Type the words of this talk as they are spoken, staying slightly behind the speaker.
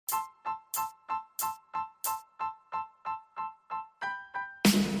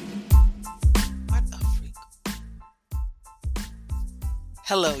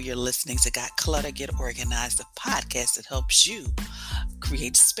Hello, you're listening to Got Clutter, Get Organized, the podcast that helps you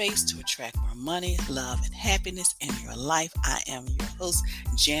create space to attract more money, love, and happiness in your life. I am your host,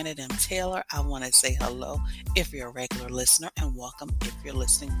 Janet M. Taylor. I want to say hello if you're a regular listener and welcome if you're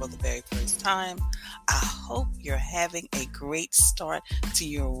listening for the very first time. I hope you're having a great start to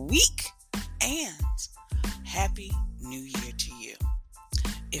your week and Happy New Year to you.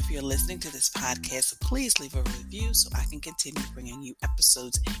 If you're listening to this podcast, please leave a review so I can continue bringing you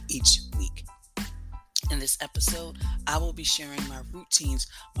episodes each week. In this episode, I will be sharing my routines,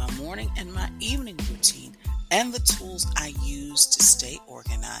 my morning and my evening routine, and the tools I use to stay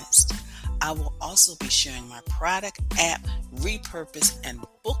organized. I will also be sharing my product, app, repurpose, and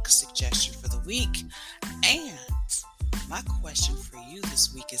book suggestion for the week. And my question for you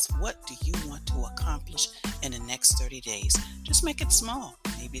this week is, what do you want to accomplish in the next 30 days? Just make it small.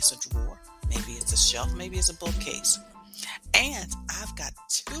 Maybe it's a drawer, maybe it's a shelf, maybe it's a bookcase. And I've got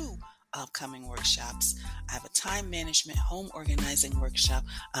 2 upcoming workshops. I have a time management home organizing workshop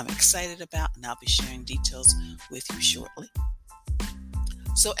I'm excited about, and I'll be sharing details with you shortly.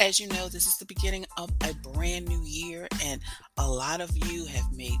 So as you know, this is the beginning of a brand new year, and a lot of you have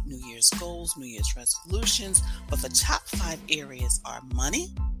made New Year's goals, New Year's resolutions, but the top 5 areas are money,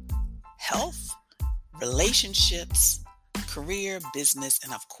 health, relationships, career, business,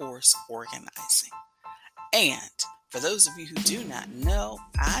 and of course, organizing. And for those of you who do not know,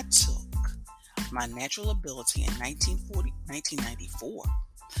 I took my natural ability in 1994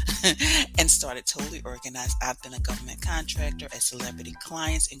 and started totally organized. I've been a government contractor, as celebrity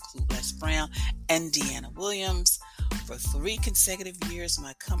clients include Les Brown and Deanna Williams. For 3 consecutive years,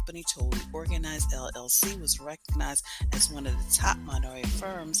 my company, Totally Organized LLC, was recognized as one of the top minority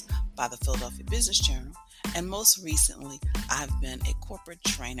firms by the Philadelphia Business Journal. And most recently, I've been a corporate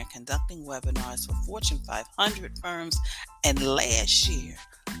trainer conducting webinars for Fortune 500 firms. And last year,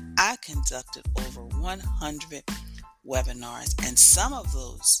 I conducted over 100 webinars. And some of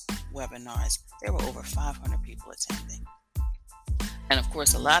those webinars, there were over 500 people attending. And of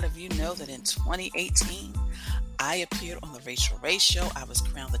course, a lot of you know that in 2018, I appeared on the Rachel Ray Show. I was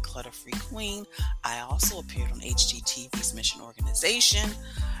crowned the Clutter-Free Queen. I also appeared on HGTV's Mission Organization.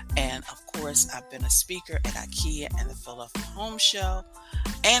 And of course, I've been a speaker at IKEA and the Philadelphia Home Show.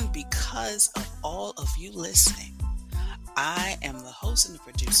 And because of all of you listening, I am the host and the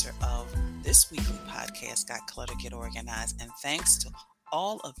producer of this weekly podcast, Got Clutter, Get Organized. And thanks to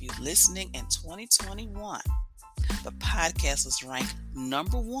all of you listening in 2021, the podcast was ranked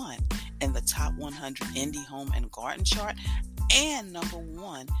number 1 in the top 100 indie home and garden chart and number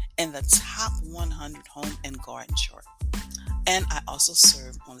 1 in the top 100 home and garden chart. And I also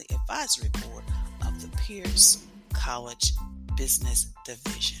serve on the advisory board of the Pierce College Business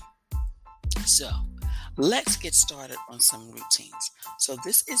Division. So let's get started on some routines. So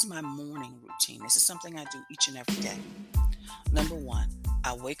this is my morning routine. This is something I do each and every day. Number 1,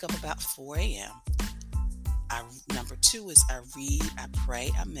 I wake up about 4 a.m. Number 2 is I read, I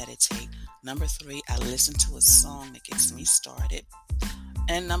pray, I meditate. Number 3, I listen to a song that gets me started.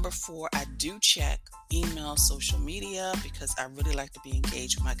 And number 4, I do check email, social media, because I really like to be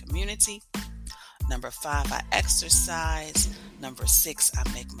engaged with my community. Number 5, I exercise. Number 6, I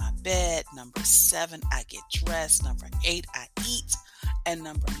make my bed. Number 7, I get dressed. Number 8, I eat. And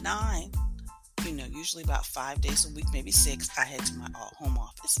number 9, usually about 5 days a week, maybe 6, I head to my home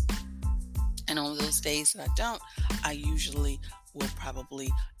office. And on those days that I don't, I usually will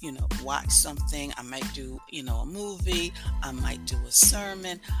probably, watch something. I might do, a movie. I might do a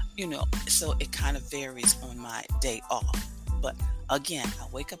sermon, so it kind of varies on my day off. But again, I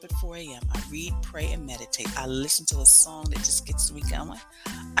wake up at 4 a.m. I read, pray, and meditate. I listen to a song that just gets me going.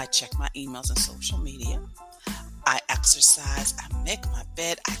 I check my emails and social media. I exercise. I make my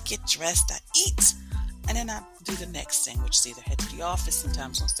bed. I get dressed. I eat. And then I do the next thing, which is either head to the office.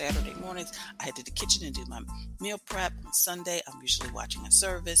 Sometimes on Saturday mornings, I head to the kitchen and do my meal prep. On Sunday, I'm usually watching a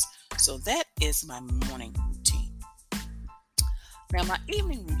service. So that is my morning routine. Now, my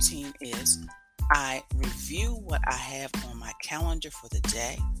evening routine is I review what I have on my calendar for the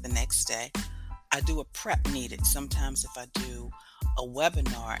day, the next day. I do a prep needed. Sometimes if I do a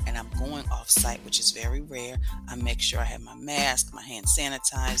webinar and I'm going off site, which is very rare, I make sure I have my mask, my hand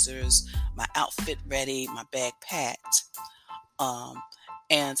sanitizers, my outfit ready, my bag packed.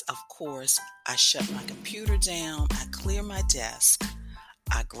 And of course, I shut my computer down, I clear my desk,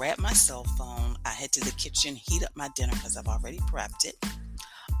 I grab my cell phone, I head to the kitchen, heat up my dinner because I've already prepped it.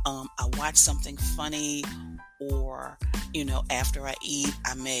 I watch something funny, or, after I eat,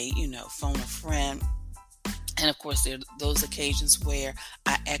 I may, phone a friend. And of course, there are those occasions where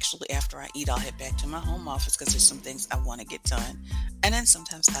I actually, after I eat, I'll head back to my home office because there's some things I want to get done. And then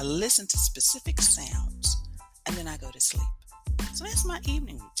sometimes I listen to specific sounds and then I go to sleep. So that's my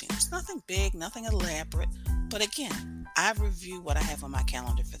evening routine. It's nothing big, nothing elaborate. But again, I review what I have on my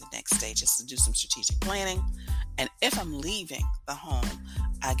calendar for the next day just to do some strategic planning. And if I'm leaving the home,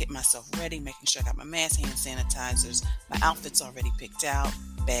 I get myself ready, making sure I got my mask, hand sanitizers, my outfit's already picked out,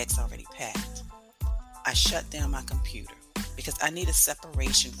 bags already packed. I shut down my computer because I need a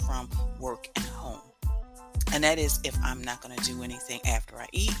separation from work and home. And that is if I'm not going to do anything after I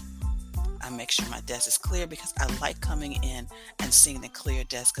eat. I make sure my desk is clear because I like coming in and seeing the clear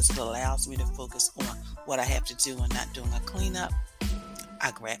desk because it allows me to focus on what I have to do and not doing a cleanup.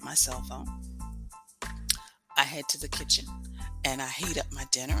 I grab my cell phone. I head to the kitchen and I heat up my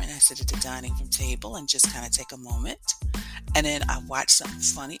dinner and I sit at the dining room table and just kind of take a moment. And then I watch something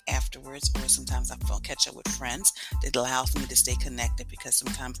funny afterwards, or sometimes I catch up with friends. That allows me to stay connected because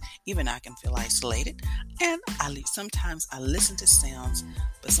sometimes even I can feel isolated. And sometimes I listen to sounds,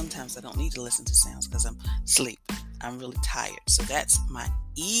 but sometimes I don't need to listen to sounds because I'm asleep. I'm really tired. So that's my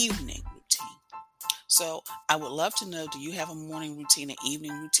evening routine. So I would love to know, do you have a morning routine, an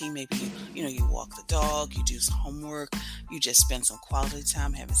evening routine? Maybe you walk the dog, you do some homework, you just spend some quality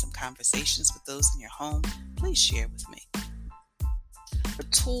time having some conversations with those in your home. Please share with me. The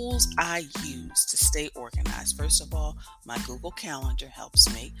tools I use to stay organized. First of all, my Google Calendar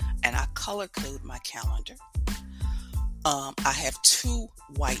helps me, and I color code my calendar. I have 2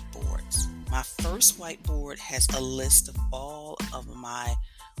 whiteboards. My first whiteboard has a list of all of my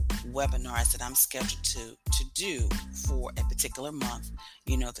webinars that I'm scheduled to do for a particular month.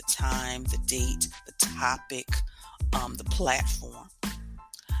 The time, the date, the topic, the platform.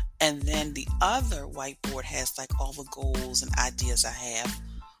 And then the other whiteboard has all the goals and ideas I have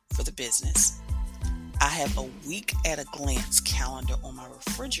for the business. I have a week at a glance calendar on my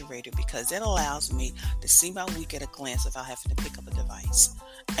refrigerator because that allows me to see my week at a glance without having to pick up a device.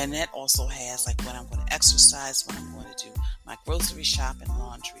 And that also has when I'm going to exercise, when I'm going to do my grocery shopping,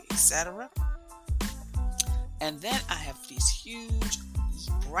 laundry, etc. And then I have these huge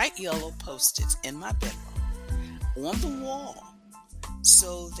bright yellow Post-its in my bedroom on the wall,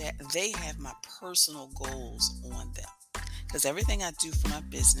 so that they have my personal goals on them. Because everything I do for my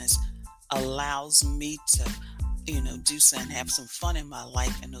business allows me to, do some, have some fun in my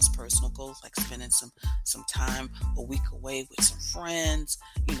life, and those personal goals, like spending some time a week away with some friends,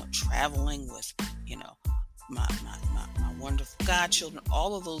 traveling with, my wonderful godchildren.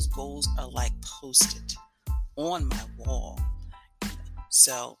 All of those goals are posted on my wall.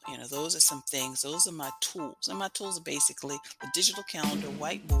 So, those are some things. Those are my tools. And my tools are basically the digital calendar,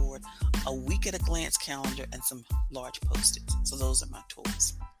 whiteboard, a week at a glance calendar, and some large Post-its. So those are my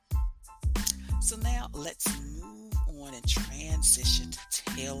tools. So now let's move on and transition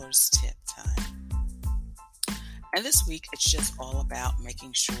to Taylor's Tip time. And this week, it's just all about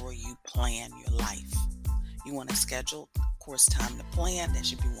making sure you plan your life. You want to schedule, of course, time to plan. That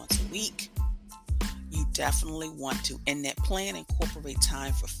should be once a week. You definitely want to, in that plan, incorporate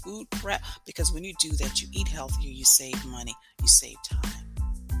time for food prep, because when you do that, you eat healthier, you save money, you save time.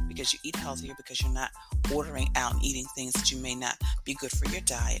 Because you eat healthier because you're not ordering out and eating things that you may not be good for your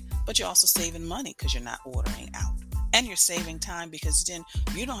diet, but you're also saving money because you're not ordering out. And you're saving time because then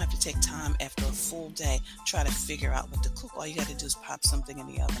you don't have to take time after a full day, try to figure out what to cook. All you got to do is pop something in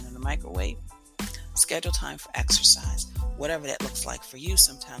the oven or the microwave. Schedule time for exercise, whatever that looks like for you.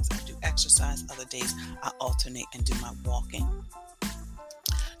 Sometimes I do exercise, other days I alternate and do my walking.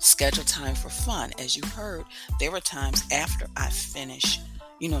 Schedule time for fun. As you heard, there are times after I finish,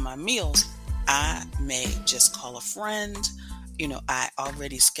 my meals, I may just call a friend. I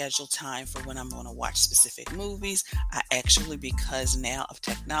already schedule time for when I'm going to watch specific movies. I actually, because now of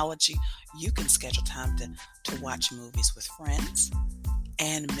technology, you can schedule time to watch movies with friends.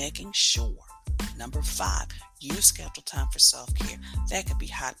 And making sure, number 5, you schedule time for self-care. That could be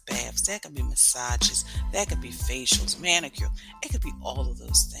hot baths, that could be massages, that could be facials, manicure. It could be all of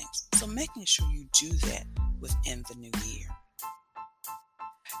those things. So making sure you do that within the new year.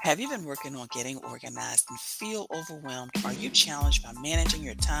 Have you been working on getting organized and feel overwhelmed? Are you challenged by managing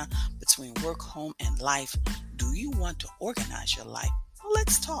your time between work, home, and life? Do you want to organize your life? Well,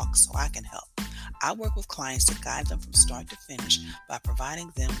 let's talk so I can help. I work with clients to guide them from start to finish by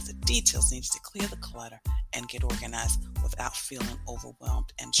providing them with the details needed to clear the clutter and get organized without feeling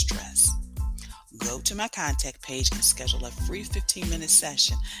overwhelmed and stressed. Go to my contact page and schedule a free 15-minute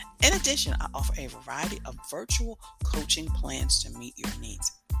session. In addition, I offer a variety of virtual coaching plans to meet your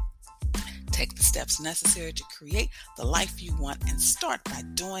needs. Take the steps necessary to create the life you want and start by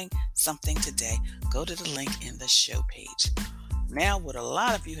doing something today. Go to the link in the show page. Now, what a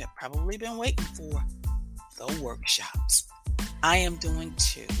lot of you have probably been waiting for, the workshops. I am doing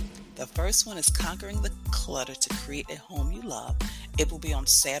 2. The first one is Conquering the Clutter to Create a Home You Love. It will be on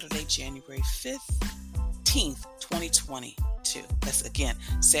Saturday, January 15th, 2022. That's again,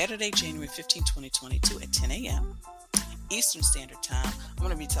 Saturday, January 15th, 2022 at 10 a.m. Eastern Standard Time. I'm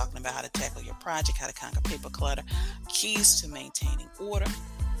going to be talking about how to tackle your project, how to conquer paper clutter, keys to maintaining order,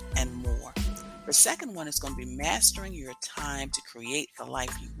 and more. The second one is going to be Mastering Your Time to Create the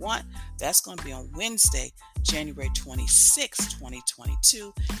Life You Want. That's going to be on Wednesday, January 26,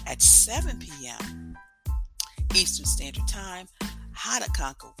 2022 at 7 p.m. Eastern Standard Time. How to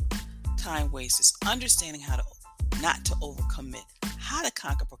conquer time wasters, understanding how to not to overcommit, how to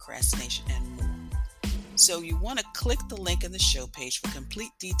conquer procrastination, and more. So you want to click the link in the show page for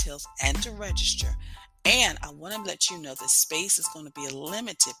complete details and to register. And I want to let you know the space is going to be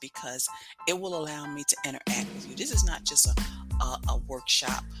limited because it will allow me to interact with you. This is not just a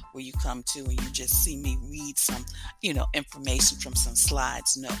workshop where you come to and you just see me read some, information from some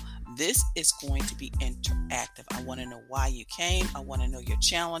slides. No, this is going to be interactive. I want to know why you came. I want to know your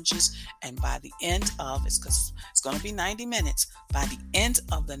challenges. And by the end of it's going to be 90 minutes. By the end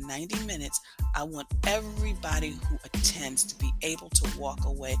of the 90 minutes, I want everybody who attends to be able to walk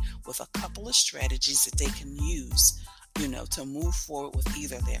away with a couple of strategies that they can use, to move forward with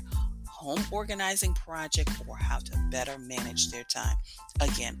either their home organizing project or how to better manage their time.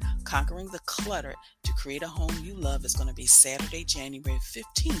 Again, Conquering the Clutter to Create a Home You Love is going to be Saturday, January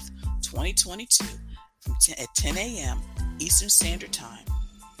 15th, 2022 at 10 a.m. Eastern Standard Time.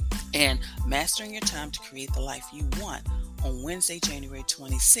 And Mastering Your Time to Create the Life You Want on Wednesday, January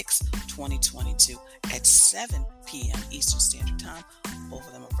 26, 2022 at 7 p.m. Eastern Standard Time. Both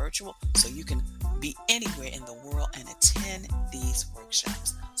of them are virtual, so you can be anywhere in the world and attend these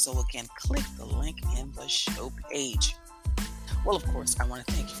workshops. So again, click the link in the show page. Well, of course, I want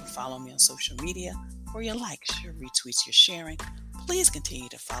to thank you for following me on social media, for your likes, your retweets, your sharing. Please continue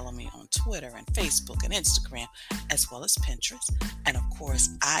to follow me on Twitter and Facebook and Instagram, as well as Pinterest. And of course,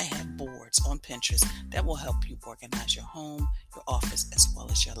 I have boards on Pinterest that will help you organize your home, your office, as well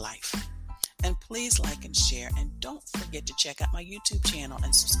as your life. And please like and share, and don't forget to check out my YouTube channel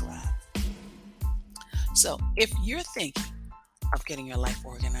and subscribe. So if you're thinking of getting your life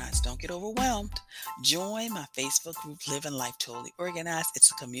organized, don't get overwhelmed. Join my Facebook group, Living Life Totally Organized. It's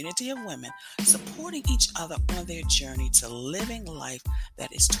a community of women supporting each other on their journey to living life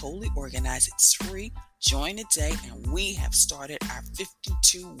that is totally organized. It's free. Join today, and we have started our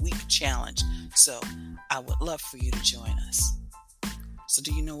 52-week challenge. So I would love for you to join us. So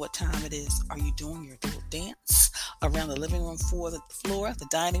do you know what time it is? Are you doing your little dance around the living room floor, the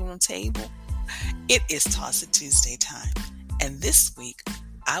dining room table? It is Toss It Tuesday time. And this week,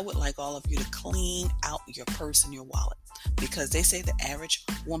 I would like all of you to clean out your purse and your wallet, because they say the average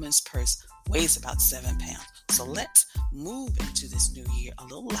woman's purse weighs about 7 pounds. So let's move into this new year a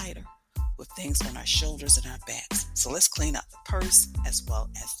little lighter with things on our shoulders and our backs. So let's clean out the purse as well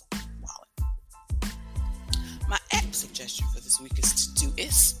as the wallet. My app suggestion for this week is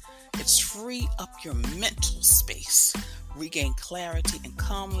Todoist. It's free up your mental space. Regain clarity and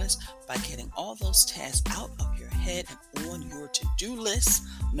calmness by getting all those tasks out of your head and on your to-do list,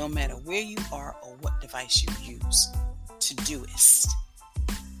 no matter where you are or what device you use. Todoist.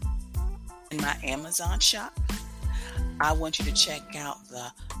 In my Amazon shop, I want you to check out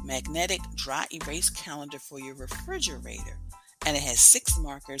the magnetic dry erase calendar for your refrigerator. And it has 6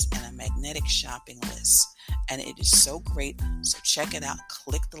 markers and a magnetic shopping list. And it is so great. So check it out.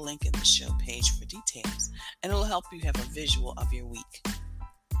 Click the link in the show page for details. And it'll help you have a visual of your week.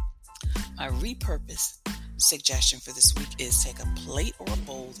 My repurpose suggestion for this week is take a plate or a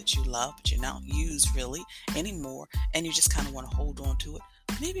bowl that you love, but you don't use really anymore, and you just kind of want to hold on to it.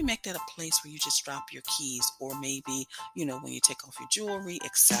 Maybe make that a place where you just drop your keys, or maybe, when you take off your jewelry,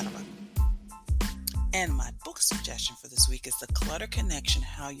 etc. And my book suggestion for this week is The Clutter Connection,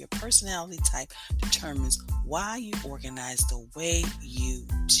 How Your Personality Type Determines Why You Organize the Way You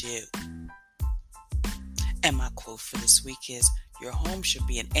Do. And my quote for this week is, your home should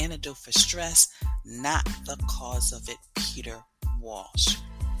be an antidote for stress, not the cause of it, Peter Walsh.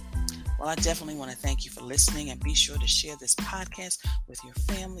 Well, I definitely want to thank you for listening, and be sure to share this podcast with your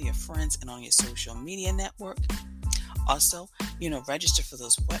family, your friends, and on your social media network. Also, register for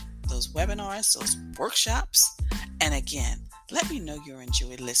those webinars, those workshops. And again, let me know you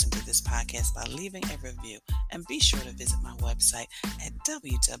enjoyed listening to this podcast by leaving a review. And be sure to visit my website at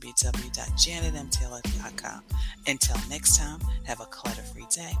www.janetmtaylor.com. Until next time, have a clutter-free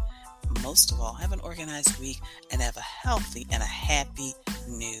day. most of all, have an organized week and have a healthy and a happy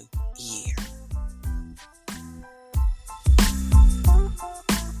new year.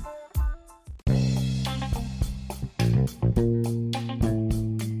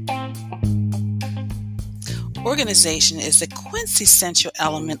 Organization is the quintessential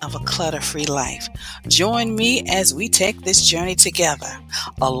element of a clutter-free life. Join me as we take this journey together.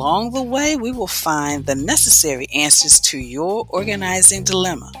 Along the way, we will find the necessary answers to your organizing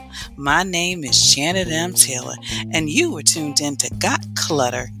dilemma. My name is Janet M. Taylor, and you are tuned in to Got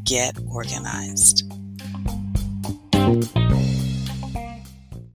Clutter, Get Organized.